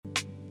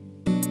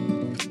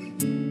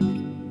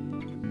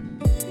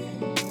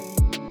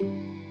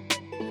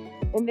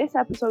In this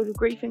episode of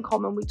Grief in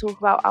Common, we talk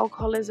about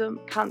alcoholism,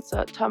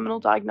 cancer, terminal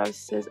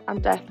diagnoses,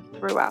 and death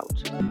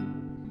throughout.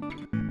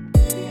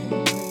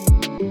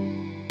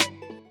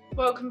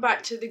 Welcome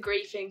back to the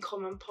Grief in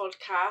Common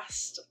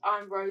podcast.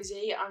 I'm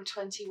Rosie, I'm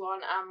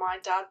 21, and my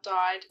dad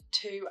died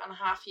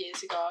 2.5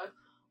 years ago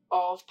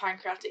of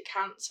pancreatic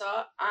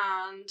cancer.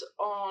 And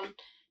on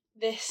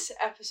this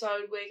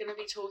episode, we're going to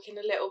be talking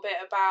a little bit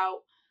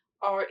about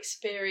our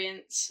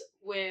experience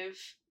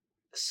with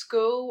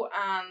school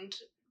and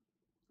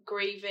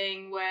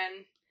grieving when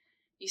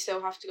you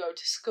still have to go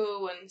to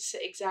school and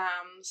sit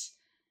exams.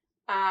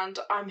 And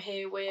I'm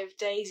here with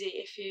Daisy,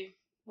 if you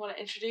want to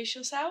introduce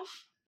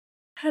yourself.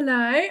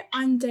 Hello,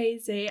 I'm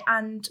Daisy,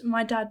 and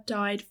my dad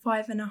died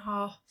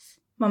 5.5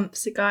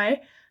 months ago.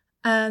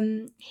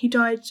 He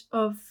died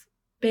of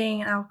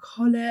being an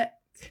alcoholic,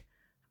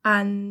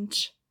 and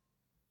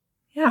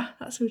yeah,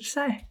 that's all to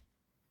say.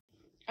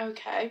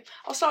 Okay,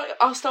 I'll start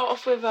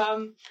off with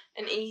an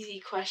easy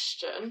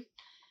question.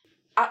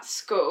 At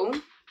school,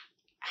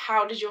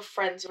 how did your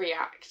friends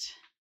react?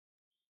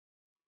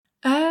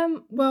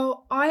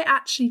 Well, I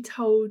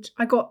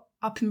got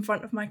up in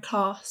front of my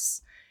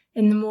class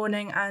in the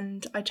morning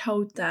and I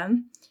told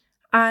them,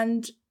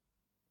 and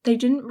they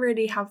didn't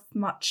really have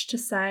much to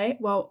say.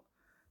 Well,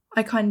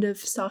 I kind of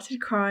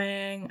started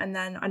crying and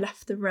then I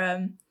left the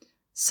room,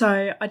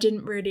 so I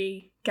didn't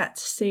really get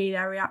to see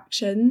their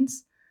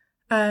reactions.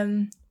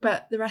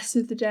 But the rest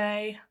of the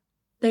day,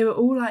 they were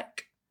all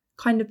like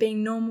kind of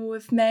being normal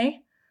with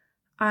me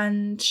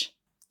and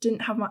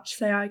didn't have much to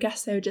say. I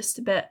guess they were just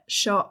a bit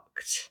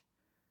shocked.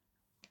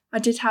 I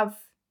did have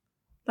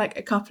like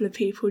a couple of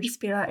people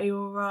just be like, "Are you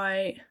all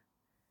right?"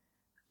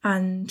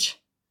 And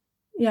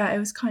yeah, it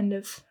was kind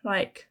of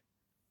like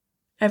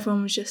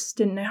everyone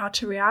didn't know how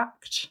to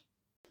react.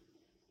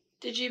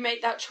 Did you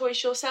make that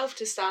choice yourself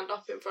to stand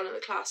up in front of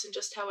the class and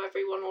just tell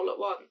everyone all at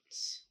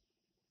once?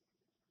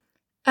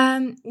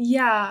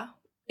 Yeah,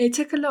 it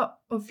took a lot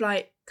of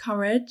like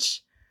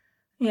courage.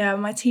 Yeah,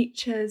 my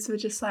teachers were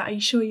just like, "Are you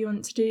sure you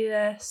want to do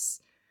this?"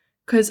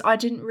 Because I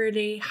didn't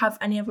really have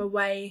any other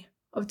way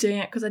of doing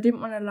it, because I didn't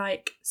want to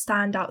like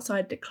stand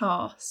outside the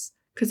class,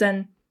 because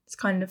then it's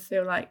kind of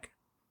feel like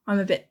I'm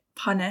a bit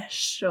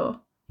punished,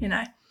 or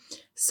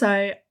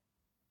so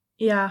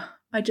yeah,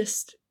 I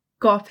just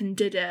got up and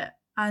did it.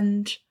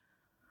 And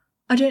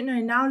I don't know,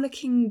 now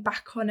looking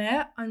back on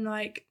it, I'm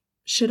like,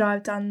 should I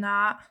have done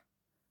that,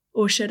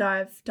 or should I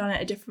have done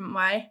it a different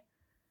way?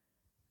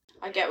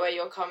 I get where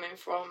you're coming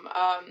from.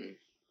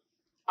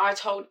 I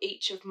told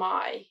each of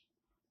my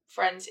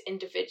friends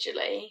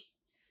individually,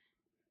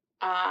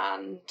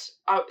 and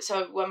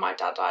so when my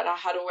dad died, I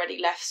had already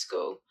left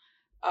school.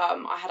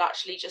 I had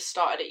actually just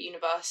started at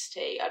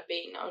university. I'd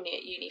been only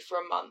at uni for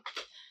a month,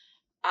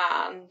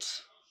 and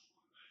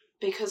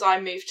because I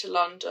moved to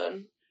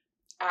London,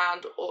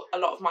 and a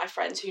lot of my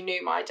friends who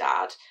knew my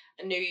dad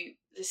and knew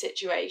the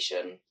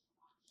situation,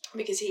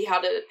 because he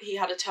had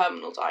a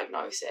terminal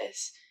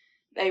diagnosis,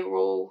 they were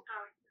all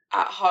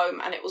at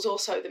home, and it was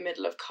also the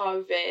middle of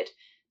COVID.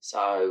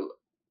 So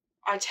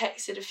I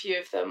texted a few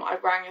of them, I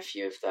rang a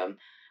few of them,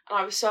 and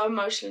I was so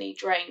emotionally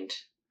drained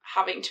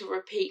having to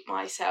repeat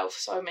myself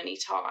so many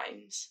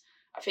times.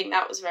 I think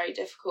that was very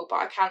difficult, but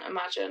I can't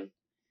imagine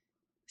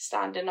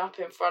standing up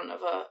in front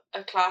of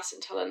a class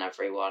and telling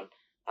everyone.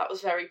 That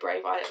was very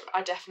brave.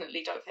 I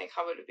definitely don't think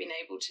I would have been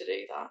able to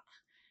do that.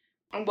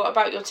 And what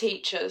about your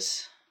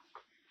teachers?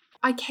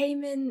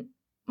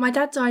 My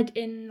dad died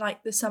in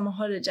like the summer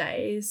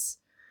holidays,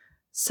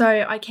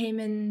 so I came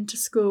into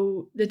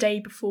school the day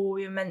before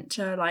we were meant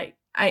to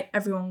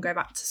everyone go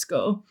back to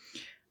school.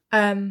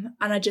 And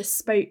I just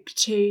spoke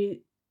to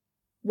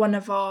one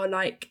of our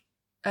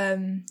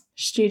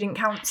student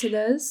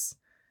counsellors,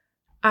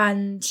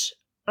 and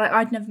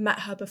I'd never met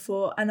her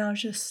before, and I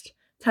was just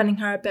telling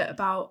her a bit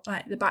about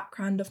like the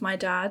background of my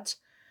dad.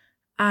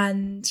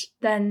 And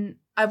then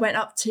I went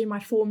up to my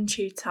form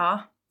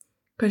tutor,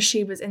 because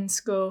she was in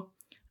school,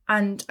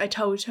 and I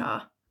told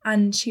her,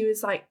 and she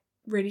was like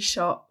really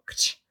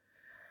shocked.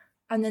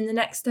 And then the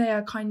next day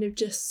I kind of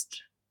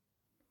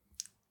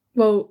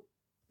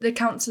the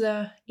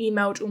counsellor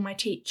emailed all my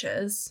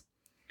teachers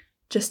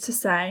just to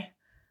say,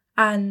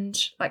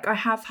 and like I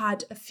have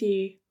had a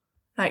few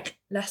like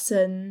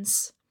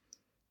lessons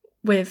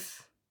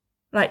with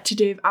like to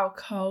do with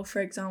alcohol,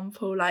 for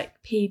example,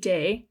 like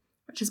PD,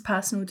 which is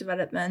personal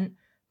development.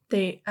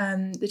 The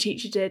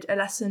teacher did a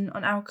lesson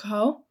on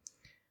alcohol,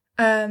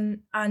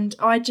 and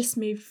I just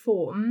moved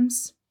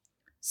forms,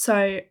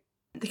 so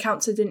the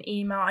counsellor didn't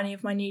email any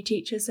of my new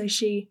teachers, so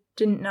she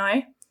didn't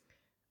know.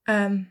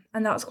 And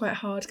that was quite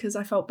hard, because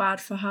I felt bad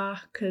for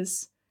her,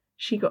 because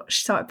she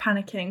started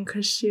panicking,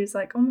 because she was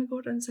like, "Oh my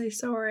God, I'm so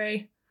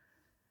sorry."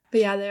 But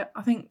yeah,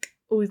 I think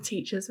all the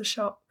teachers were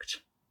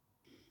shocked.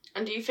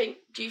 And do you think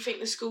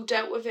the school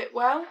dealt with it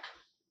well?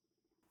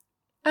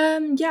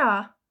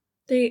 Yeah,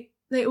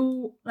 they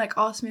all like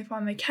ask me if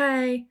I'm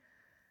okay,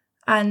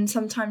 and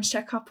sometimes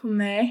check up on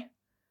me.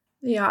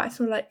 Yeah, I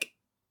feel like,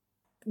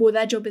 well,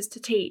 their job is to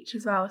teach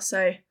as well,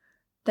 so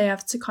they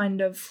have to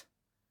kind of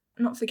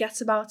not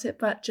forget about it,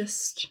 but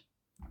just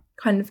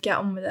kind of get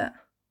on with it.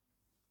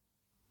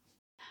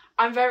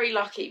 I'm very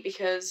lucky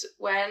because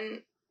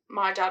when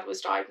my dad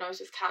was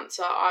diagnosed with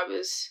cancer, I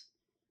was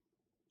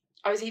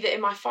either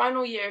in my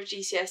final year of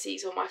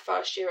GCSEs or my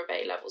first year of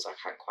A-levels, I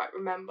can't quite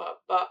remember,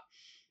 but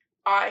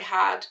I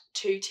had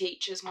two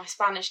teachers, my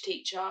Spanish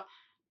teacher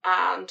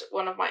and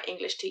one of my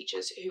English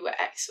teachers, who were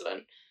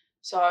excellent.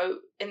 So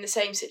in the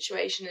same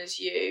situation as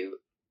you,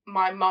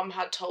 my mum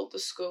had told the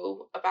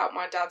school about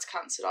my dad's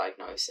cancer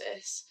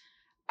diagnosis,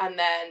 and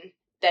then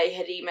they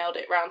had emailed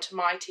it round to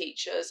my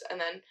teachers, and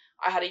then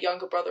I had a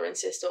younger brother and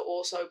sister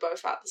also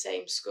both at the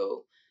same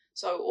school,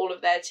 so all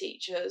of their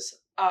teachers,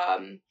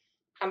 and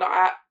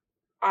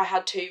I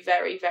had two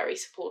very, very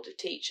supportive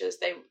teachers.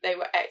 They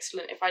were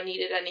excellent. If I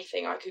needed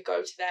anything, I could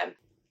go to them.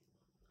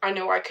 I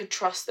knew I could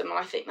trust them, and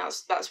I think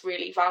that's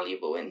really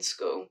valuable in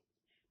school.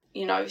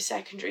 You know,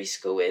 secondary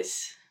school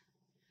is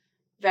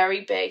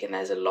very big and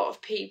there's a lot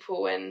of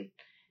people, and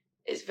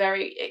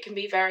it can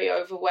be very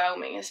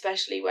overwhelming,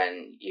 especially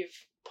when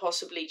you've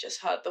possibly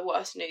just heard the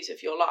worst news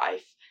of your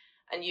life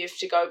and you have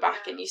to go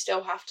back and you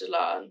still have to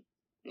learn and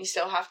you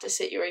still have to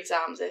sit your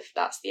exams if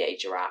that's the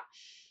age you're at.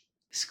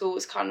 School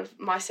is kind of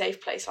my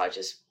safe place. I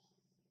just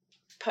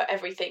put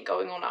everything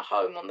going on at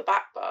home on the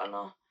back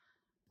burner.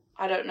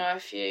 I don't know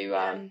if you,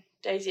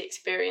 Daisy,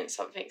 experienced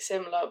something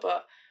similar,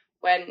 but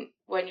when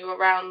you're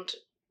around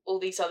all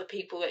these other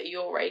people that are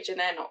your age and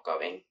they're not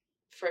going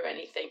through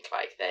anything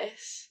like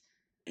this.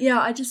 Yeah,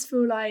 I just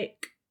feel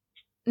like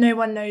no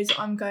one knows what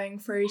I'm going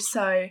through,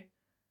 so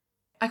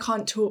I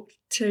can't talk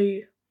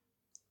to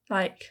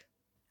like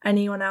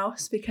anyone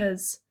else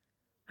because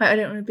I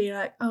don't want to be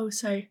like, oh,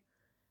 so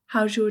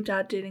how's your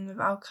dad dealing with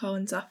alcohol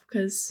and stuff,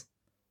 because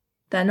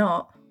they're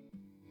not.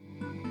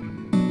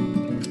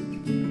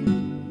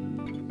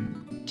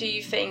 Do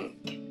you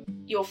think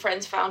your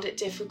friends found it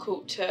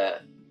difficult to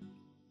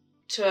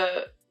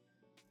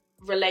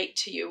relate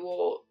to you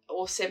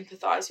or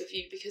sympathise with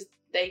you because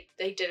they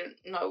didn't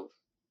know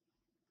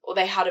or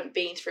they hadn't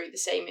been through the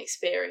same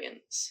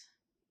experience?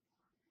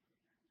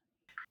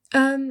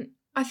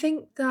 I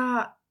think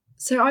that,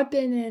 so I've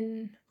been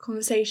in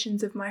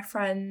conversations with my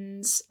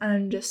friends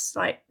and just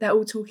like they're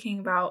all talking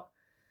about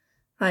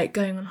like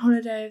going on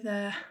holiday with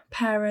their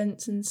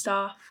parents and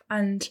stuff,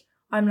 and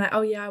I'm like,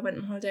 oh yeah, I went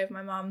on holiday with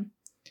my mum,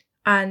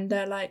 and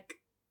they're like,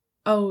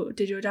 oh,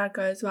 did your dad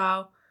go as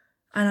well?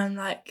 And I'm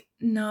like,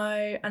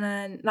 no. And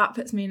then that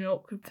puts me in an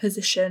awkward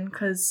position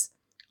because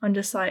I'm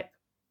just like,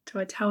 do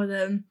I tell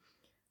them?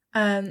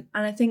 And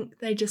I think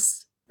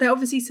they're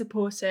obviously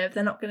supportive.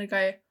 They're not going to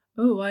go,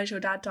 oh, why has your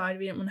dad died?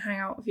 We didn't want to hang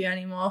out with you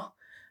anymore.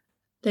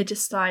 They're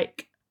just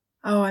like,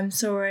 oh, I'm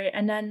sorry.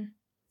 And then,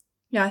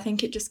 yeah, I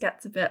think it just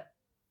gets a bit,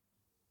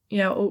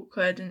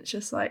 awkward. And it's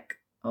just like,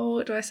 oh,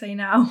 what do I say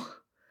now?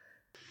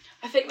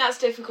 I think that's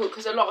difficult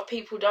because a lot of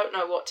people don't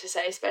know what to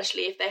say,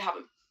 especially if they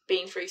haven't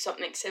been through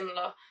something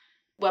similar.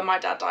 When my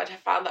dad died, I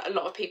found that a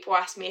lot of people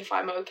ask me if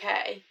I'm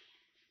okay.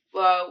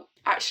 Well,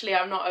 actually,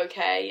 I'm not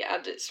okay,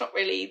 and it's not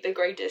really the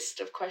greatest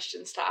of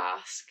questions to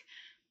ask.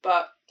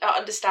 But I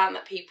understand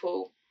that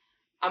people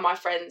and my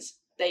friends,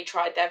 they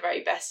tried their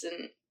very best,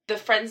 and the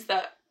friends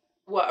that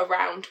were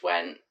around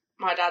when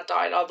my dad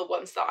died are the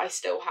ones that I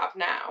still have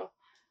now.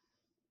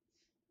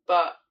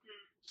 But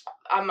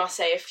I must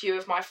say, a few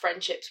of my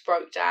friendships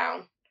broke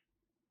down.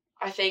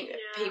 I think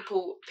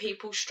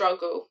people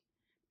struggle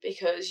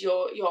because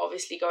you're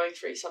obviously going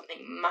through something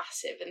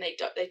massive, and they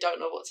don't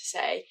know what to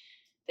say.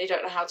 They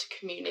don't know how to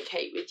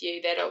communicate with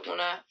you. They don't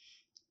want to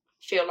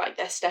feel like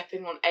they're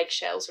stepping on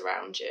eggshells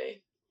around you.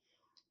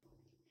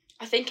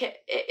 I think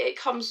it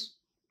comes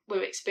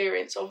with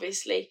experience.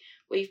 Obviously,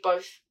 we've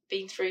both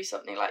been through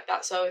something like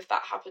that. So if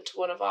that happened to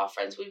one of our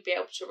friends, we'd be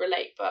able to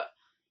relate. But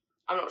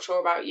I'm not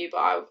sure about you,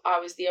 but I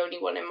was the only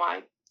one in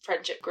my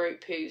friendship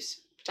group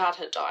whose dad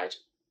had died.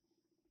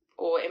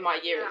 Or in my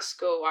year at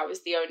school, I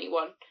was the only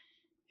one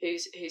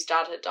whose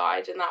dad had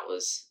died. And that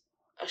was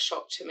a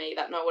shock to me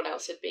that no one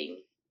else had been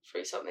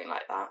through something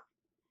like that.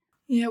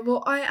 Yeah,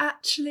 well, I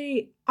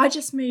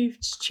just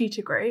moved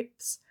tutor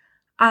groups,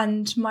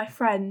 and my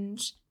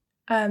friend,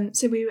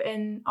 so we were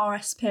in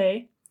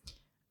RSP,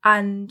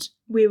 and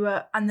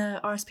the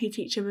RSP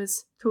teacher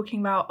was talking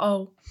about,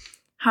 oh,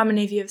 how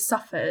many of you have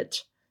suffered?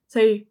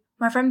 So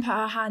my friend put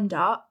her hand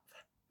up,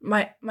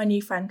 my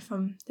new friend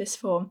from this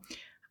form,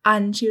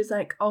 and she was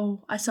like,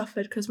 oh, I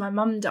suffered because my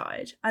mum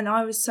died. And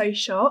I was so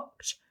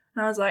shocked,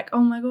 and I was like,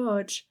 oh my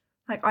God,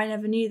 like I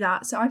never knew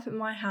that. So I put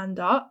my hand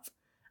up,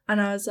 and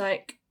I was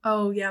like,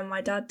 oh yeah,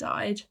 my dad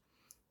died.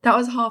 That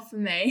was hard for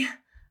me.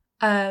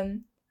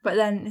 But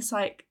then it's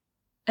like,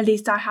 at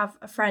least I have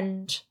a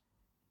friend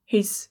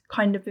who's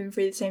kind of been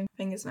through the same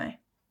thing as me.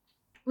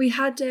 We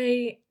had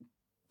a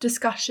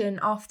discussion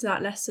after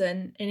that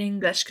lesson in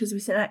English because we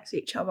sit next to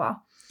each other.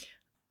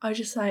 I was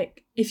just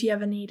like, if you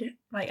ever need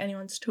like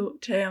anyone to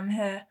talk to, I'm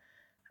here.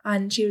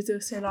 And she was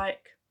also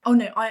like, oh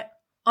no,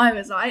 I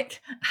was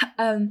like,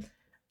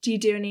 do you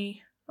do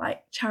any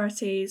like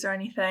charities or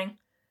anything?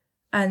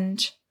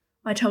 And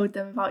I told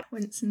them about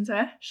Winston's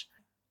Wish.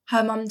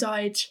 Her mum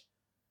died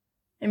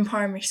in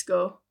primary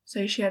school,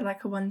 so she had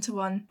like a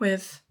one-to-one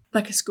with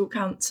like a school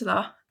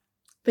counsellor.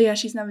 But yeah,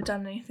 she's never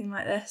done anything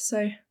like this.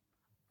 So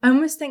I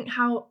almost think,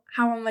 how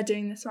am I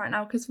doing this right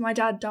now? Because my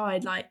dad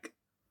died like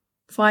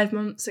 5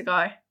 months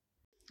ago.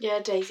 Yeah,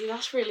 Daisy,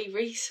 that's really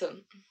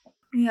recent.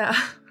 Yeah.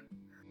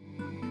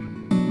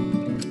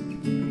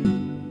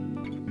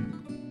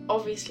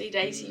 Obviously,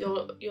 Daisy,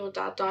 your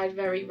dad died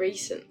very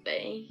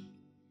recently.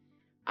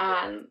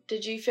 And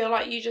did you feel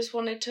like you just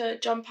wanted to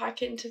jump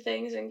back into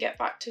things and get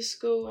back to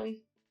school and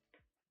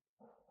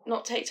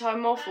not take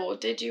time off, or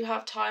did you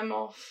have time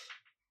off?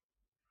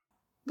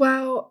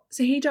 Well,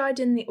 so he died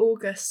in the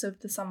August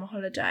of the summer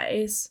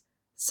holidays.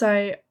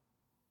 So,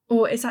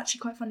 or it's actually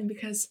quite funny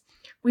because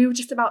we were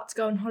just about to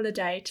go on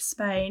holiday to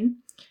Spain,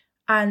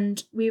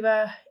 and we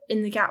were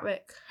in the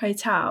Gatwick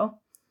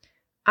hotel,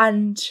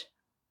 and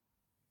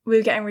we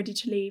were getting ready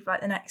to leave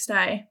like the next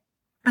day.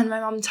 And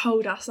my mum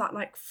told us at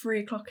like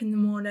 3:00 in the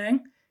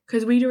morning,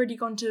 because we'd already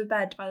gone to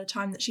bed by the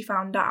time that she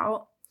found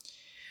out.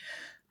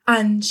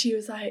 And she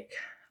was like,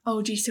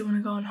 "Oh, do you still want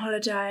to go on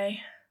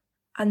holiday?"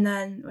 And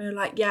then we were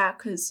like, yeah,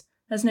 because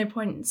there's no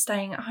point in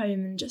staying at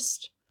home and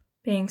just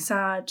being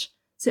sad.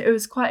 So it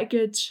was quite a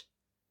good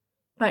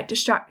like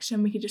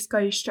distraction. We could just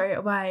go straight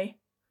away.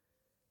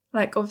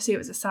 Like, obviously it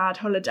was a sad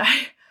holiday.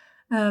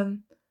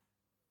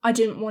 I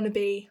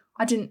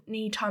didn't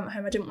need time at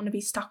home. I didn't want to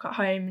be stuck at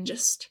home and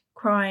just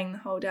crying the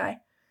whole day.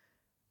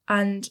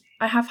 And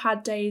I have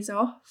had days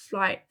off,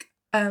 like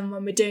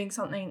when we're doing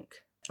something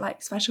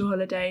like special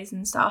holidays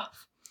and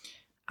stuff.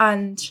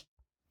 And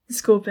the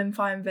school have been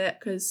fine with it,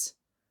 because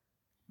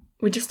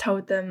we just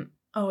told them,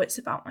 oh, it's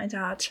about my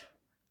dad.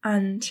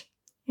 And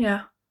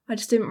yeah, I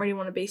just didn't really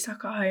want to be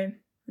stuck at home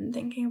and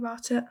thinking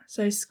about it.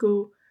 So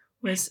school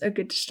was a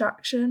good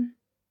distraction.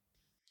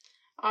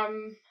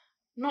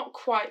 Not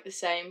quite the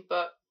same,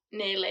 but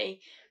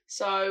nearly.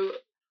 So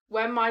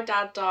when my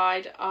dad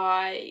died,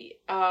 I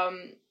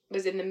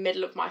was in the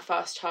middle of my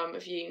first term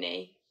of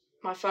uni.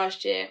 My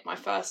first year, my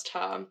first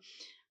term.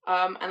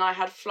 And I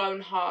had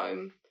flown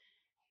home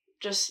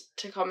just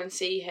to come and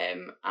see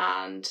him,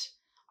 and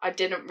I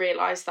didn't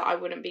realise that I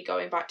wouldn't be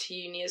going back to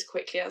uni as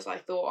quickly as I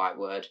thought I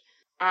would.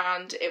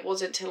 And it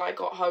wasn't until I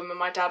got home and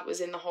my dad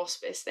was in the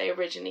hospice. They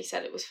originally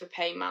said it was for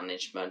pain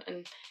management,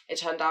 and it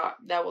turned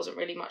out there wasn't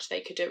really much they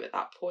could do at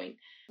that point.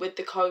 With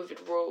the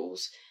COVID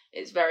rules,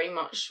 it's very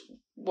much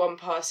one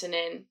person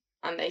in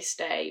and they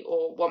stay,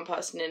 or one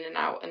person in and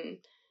out and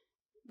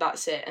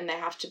that's it, and they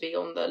have to be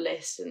on the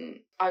list.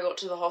 And I got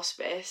to the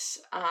hospice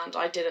and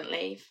I didn't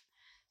leave.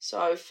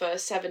 So for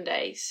 7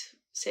 days,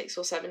 6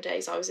 or 7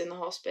 days, I was in the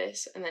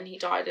hospice, and then he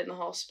died in the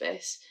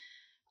hospice.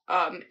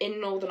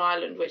 In Northern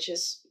Ireland, which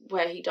is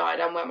where he died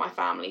and where my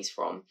family's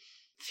from,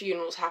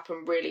 funerals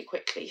happen really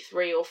quickly,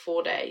 3 or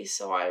 4 days.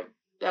 So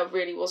there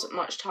really wasn't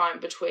much time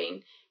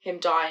between him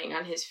dying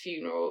and his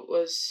funeral. It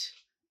was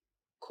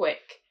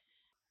quick.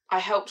 I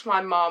helped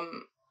my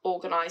mum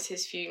organise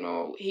his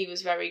funeral. He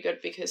was very good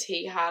because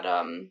he had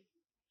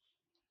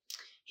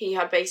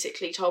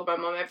basically told my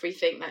mum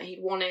everything that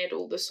he'd wanted,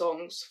 all the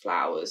songs,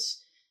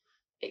 flowers,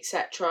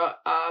 etc.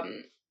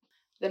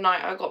 The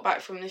night I got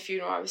back from the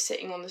funeral, I was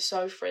sitting on the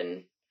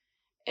sofa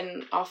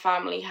in our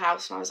family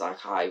house, and I was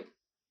like, I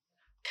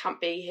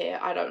can't be here.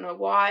 I don't know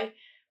why,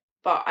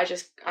 but I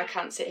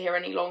can't sit here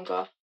any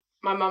longer.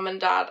 My mum and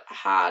dad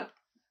had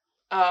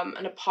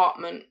an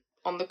apartment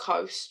on the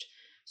coast,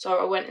 so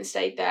I went and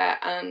stayed there,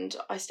 and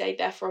I stayed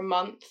there for a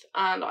month,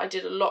 and I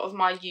did a lot of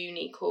my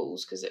uni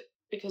calls because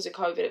of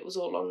COVID, it was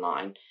all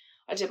online.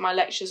 I did my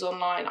lectures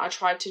online. I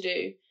tried to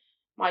do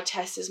my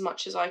tests as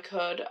much as I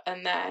could,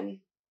 and then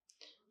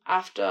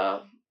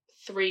after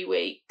 3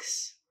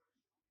 weeks,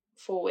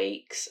 4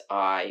 weeks,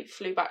 I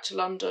flew back to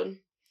London.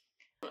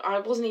 I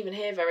wasn't even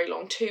here very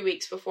long, 2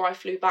 weeks before I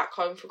flew back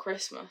home for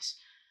Christmas.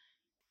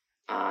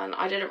 And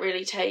I didn't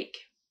really take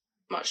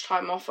much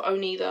time off.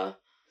 Only the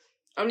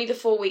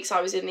 4 weeks I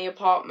was in the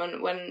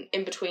apartment, when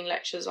in between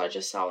lectures I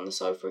just sat on the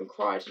sofa and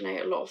cried and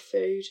ate a lot of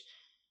food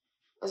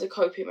as a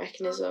coping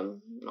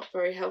mechanism. Not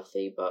very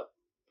healthy, but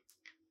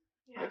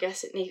yeah. I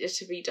guess it needed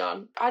to be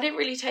done. I didn't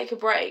really take a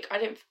break. I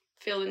didn't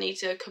feel the need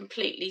to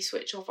completely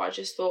switch off. I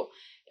just thought,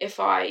 if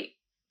I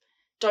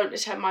don't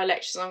attend my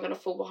lectures, I'm going to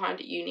fall behind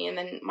at uni, and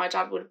then my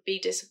dad would be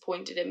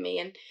disappointed in me,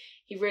 and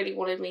he really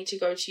wanted me to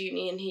go to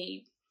uni, and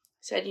he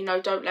said,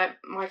 don't let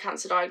my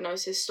cancer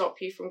diagnosis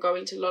stop you from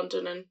going to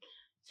London and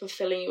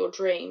fulfilling your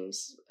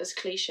dreams, as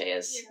cliche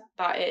as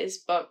that is.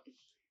 But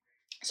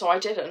so I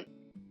didn't.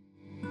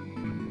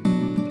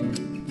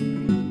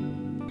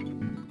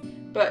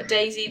 But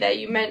Daisy, there,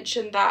 you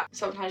mentioned that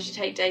sometimes you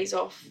take days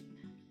off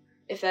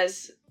if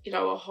there's,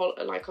 a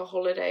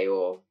holiday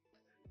or,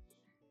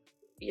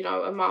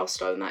 a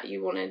milestone that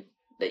you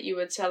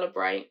would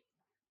celebrate.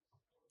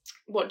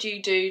 What do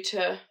you do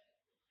to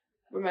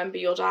remember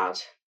your dad?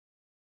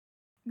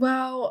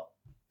 Well,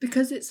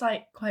 because it's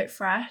quite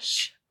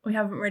fresh, we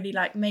haven't really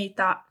made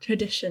that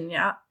tradition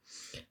yet.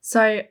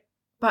 So,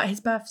 but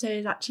his birthday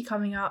is actually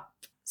coming up.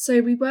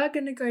 So we were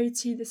going to go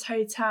to this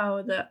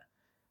hotel that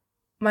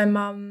my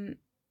mum,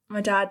 my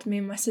dad, me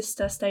and my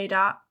sister stayed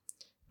at,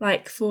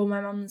 for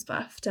my mum's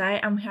birthday,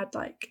 and we had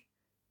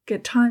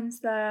good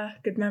times there,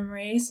 good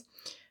memories.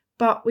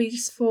 But we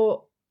just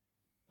thought,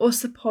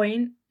 what's the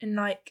point in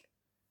like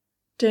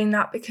doing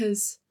that,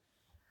 because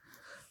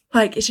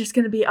like it's just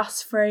going to be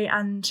us three,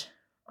 and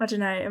I don't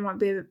know, it might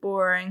be a bit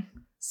boring.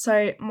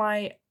 So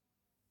my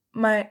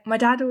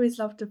dad always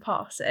loved a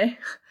party.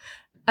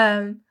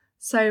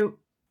 So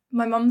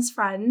my mum's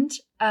friend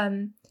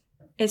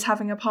is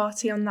having a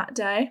party on that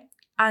day,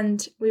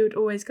 and we would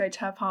always go to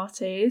her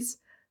parties.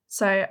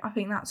 So I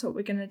think that's what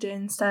we're going to do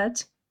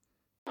instead.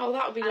 Oh,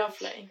 that would be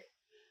lovely.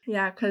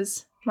 Yeah,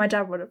 because my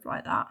dad would have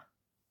liked that,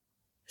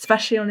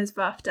 especially on his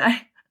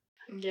birthday.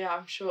 Yeah,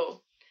 I'm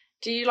sure.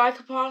 Do you like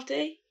a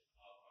party?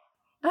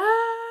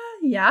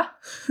 Yeah.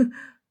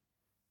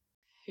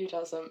 Who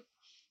doesn't?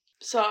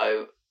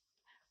 So,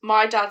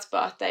 my dad's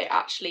birthday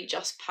actually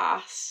just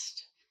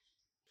passed,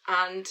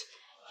 and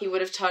he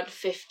would have turned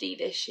 50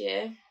 this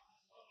year.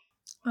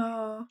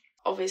 Oh.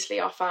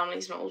 Obviously, our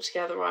family's not all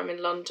together. I'm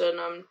in London,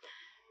 and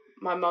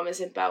my mum is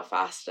in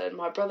Belfast, and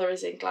my brother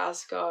is in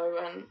Glasgow,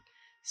 and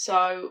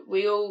so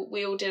we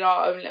all did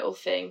our own little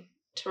thing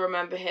to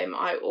remember him.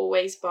 I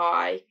always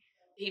buy.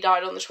 He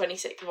died on the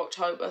 26th of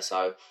October,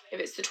 so if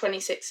it's the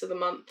 26th of the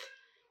month,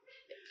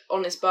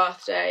 on his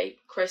birthday,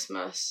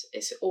 Christmas,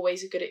 it's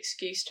always a good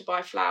excuse to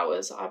buy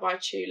flowers. I buy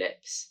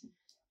tulips.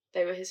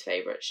 They were his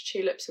favourites,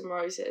 tulips and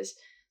roses.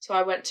 So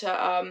I went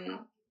to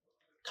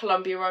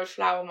Columbia Road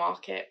Flower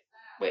Market,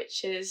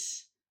 which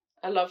is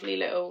a lovely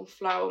little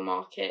flower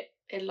market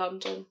in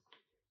London,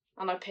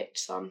 and I picked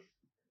some.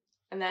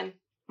 And then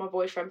my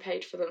boyfriend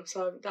paid for them,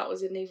 so that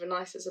was an even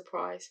nicer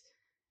surprise.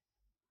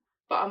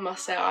 But I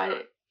must say,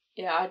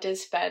 I did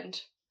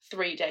spend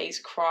 3 days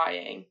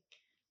crying.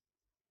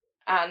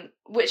 And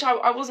which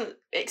I wasn't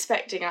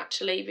expecting,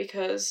 actually,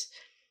 because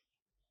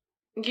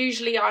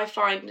usually I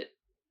find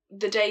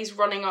the days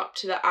running up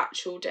to the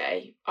actual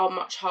day are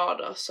much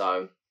harder.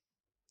 So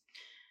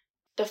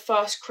the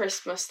first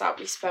Christmas that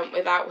we spent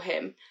without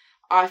him,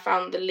 I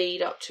found the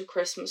lead up to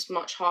Christmas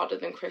much harder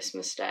than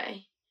Christmas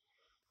Day.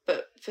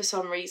 But for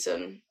some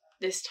reason,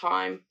 this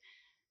time,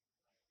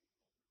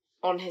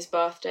 on his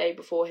birthday,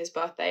 before his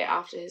birthday,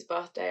 after his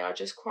birthday, I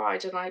just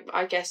cried. And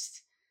I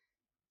guess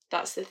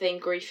that's the thing,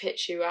 grief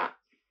hits you at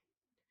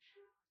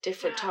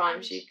different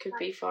times. You could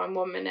be fine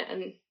 1 minute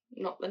and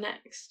not the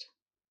next.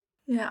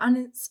 Yeah, and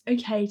it's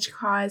okay to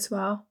cry as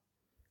well.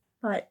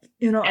 Like,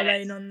 you're not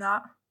alone on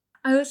that.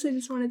 I also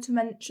just wanted to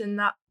mention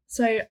that,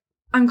 so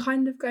I'm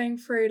kind of going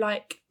through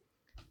like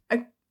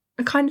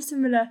a kind of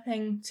similar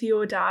thing to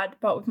your dad,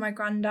 but with my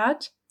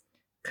granddad,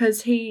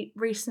 because he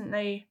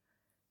recently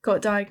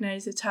got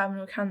diagnosed with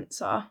terminal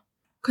cancer.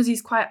 Because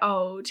he's quite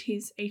old,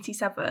 he's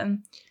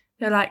 87.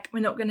 They're like, we're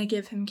not going to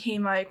give him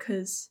chemo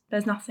because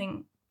there's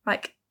nothing,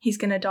 like, he's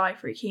going to die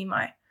through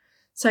chemo.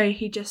 So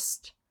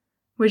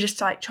we're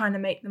just like trying to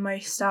make the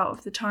most out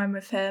of the time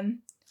with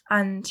him.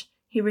 And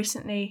he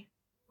recently,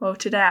 well,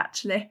 today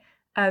actually,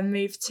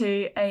 moved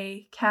to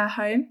a care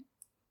home.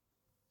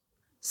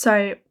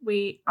 So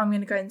I'm going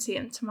to go and see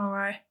him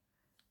tomorrow.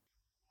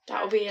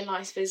 That'll be a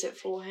nice visit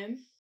for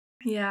him.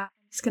 Yeah,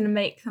 just going to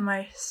make the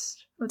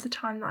most of the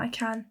time that I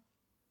can.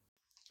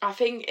 I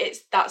think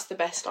that's the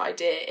best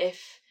idea.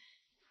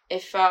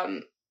 If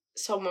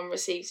someone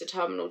receives a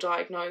terminal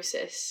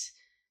diagnosis,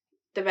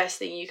 the best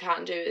thing you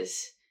can do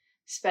is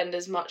spend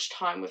as much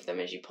time with them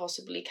as you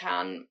possibly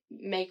can.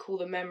 Make all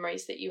the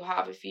memories that you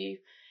have. If you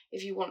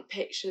want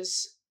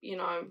pictures,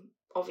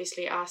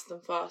 obviously ask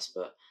them first,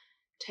 but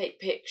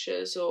take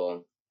pictures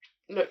or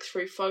look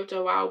through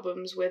photo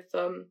albums with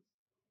them.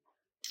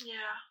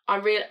 Yeah.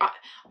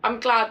 I'm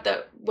glad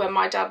that when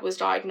my dad was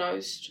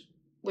diagnosed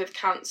with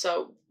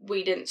cancer,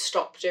 we didn't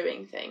stop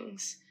doing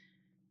things.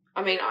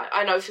 I mean,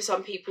 I know for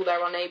some people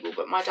they're unable,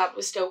 but my dad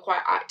was still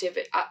quite active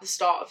at the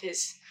start of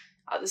his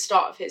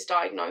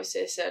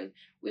diagnosis, and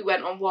we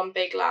went on one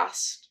big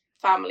last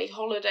family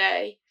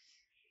holiday.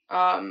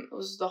 It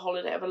was the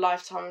holiday of a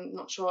lifetime. I'm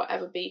not sure I'll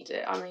ever beat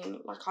it. I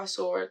mean, like, I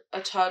saw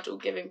a turtle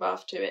giving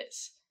birth to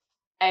its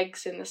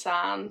eggs in the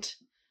sand.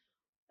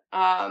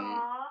 And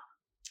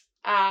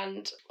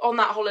on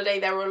that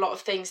holiday, there were a lot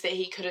of things that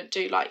he couldn't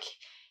do. Like,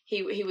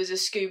 he was a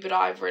scuba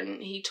diver,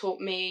 and he taught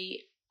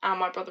me and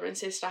my brother and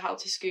sister how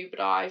to scuba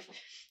dive,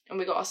 and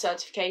we got our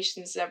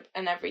certifications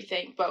and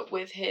everything. But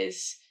with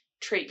his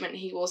treatment,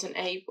 he wasn't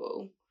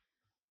able.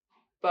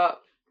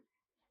 But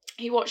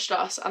he watched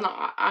us, and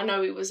I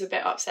know he was a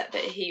bit upset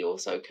that he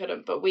also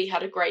couldn't, but we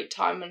had a great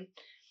time,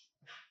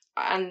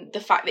 and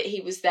the fact that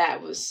he was there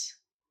was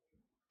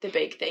the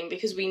big thing,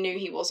 because we knew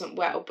he wasn't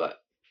well,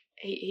 but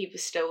he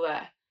was still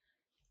there.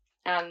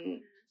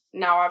 And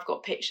now I've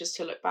got pictures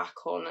to look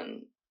back on,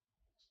 and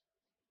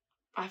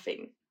I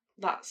think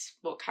that's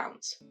what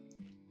counts.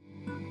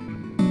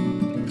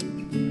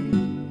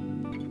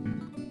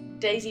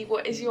 Daisy,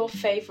 what is your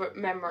favourite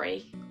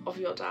memory of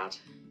your dad?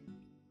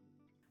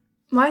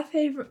 My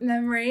favourite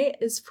memory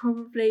is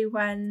probably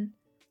when,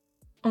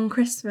 on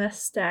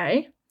Christmas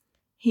Day,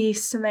 he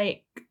used to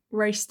make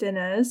roast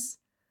dinners,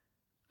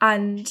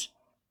 and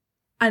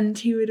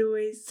he would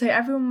always, so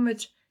everyone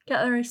would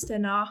get their roast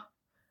dinner,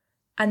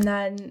 and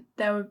then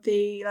there would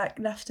be like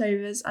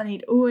leftovers, and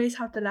he'd always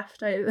have the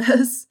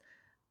leftovers.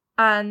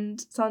 And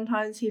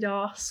sometimes he'd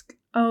ask,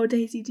 "Oh,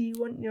 Daisy, do you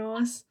want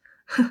yours?"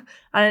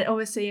 And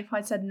obviously if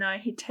I said no,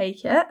 he'd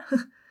take it.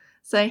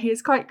 So he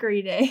was quite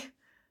greedy,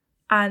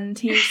 and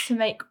he used to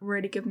make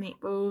really good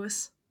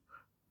meatballs.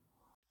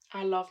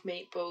 I love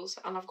meatballs,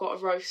 and I've got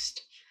a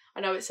roast. I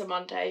know it's a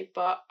Monday,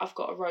 but I've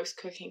got a roast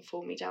cooking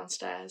for me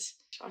downstairs.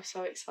 I'm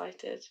so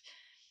excited.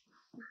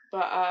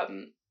 But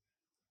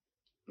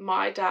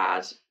my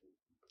dad,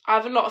 I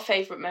have a lot of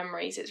favourite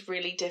memories. It's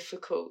really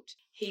difficult.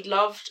 He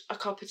loved a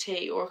cup of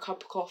tea or a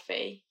cup of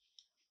coffee,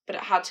 but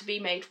it had to be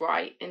made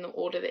right in the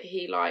order that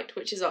he liked,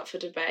 which is up for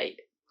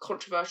debate.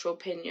 Controversial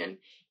opinion.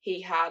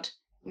 He had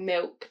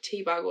milk,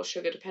 tea bag or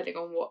sugar, depending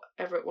on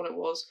whatever one it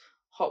was,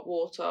 hot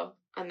water,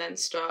 and then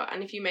stir.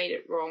 And if you made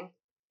it wrong,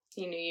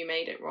 he knew you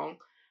made it wrong,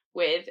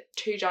 with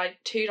two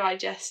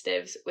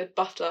digestives with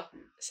butter,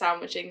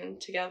 sandwiching them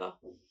together.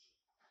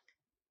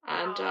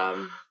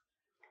 And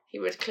he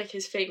would click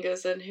his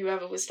fingers, and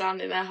whoever was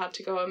standing there had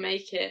to go and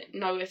make it.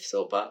 No ifs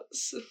or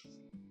buts.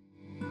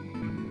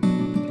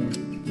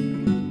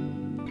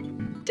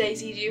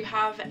 Daisy, do you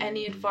have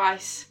any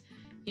advice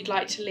you'd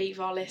like to leave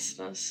our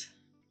listeners?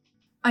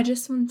 I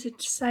just wanted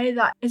to say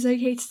that it's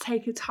okay to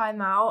take a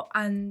time out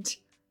and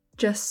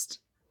just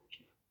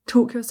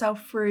talk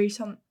yourself through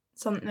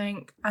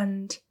something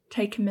and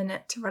take a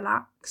minute to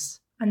relax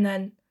and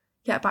then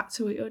get back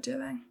to what you're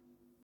doing.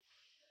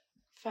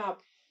 Fab.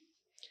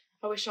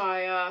 I wish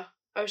I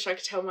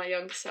could tell my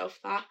younger self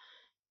that.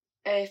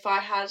 If I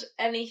had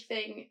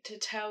anything to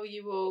tell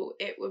you all,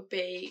 it would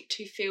be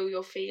to feel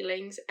your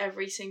feelings,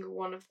 every single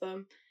one of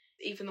them,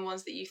 even the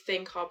ones that you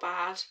think are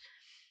bad.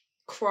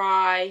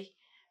 Cry,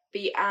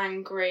 be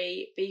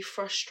angry, be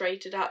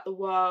frustrated at the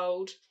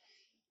world,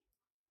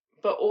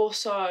 but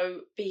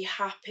also be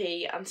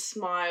happy and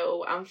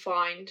smile and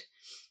find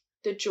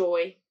the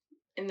joy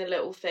in the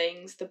little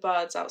things, the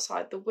birds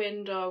outside the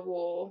window,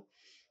 or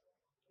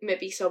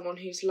maybe someone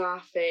who's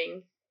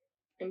laughing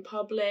in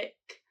public.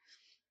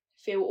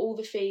 Feel all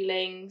the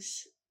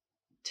feelings,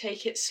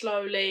 take it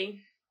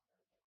slowly.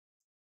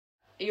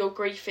 Your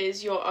grief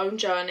is your own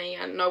journey,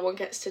 and no one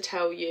gets to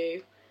tell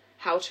you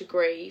how to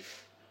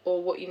grieve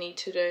or what you need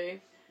to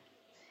do.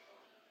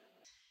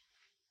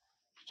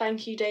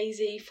 Thank you,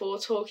 Daisy, for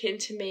talking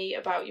to me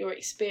about your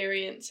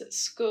experience at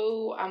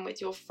school and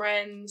with your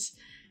friends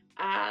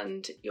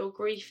and your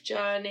grief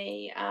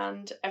journey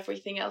and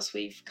everything else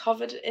we've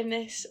covered in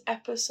this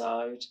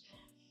episode.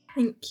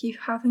 Thank you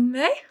for having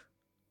me.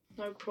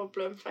 No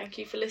problem. Thank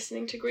you for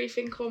listening to Grief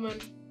in Common.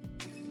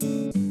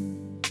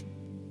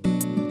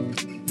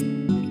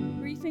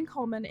 Grief in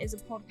Common is a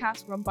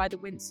podcast run by the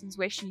Winston's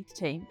Wish Youth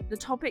Team. The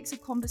topics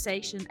of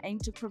conversation aim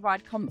to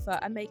provide comfort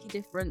and make a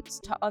difference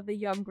to other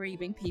young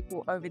grieving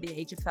people over the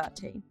age of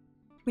 13.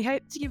 We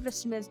hope to give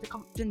listeners the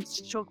confidence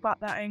to talk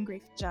about their own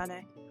grief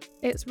journey.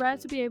 It's rare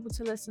to be able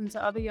to listen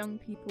to other young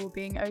people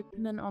being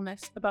open and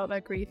honest about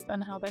their grief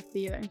and how they're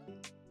feeling.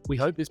 We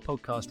hope this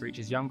podcast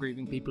reaches young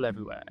grieving people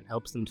everywhere and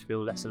helps them to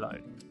feel less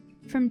alone.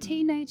 From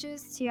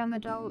teenagers to young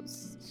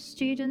adults,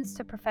 students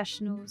to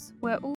professionals, we're all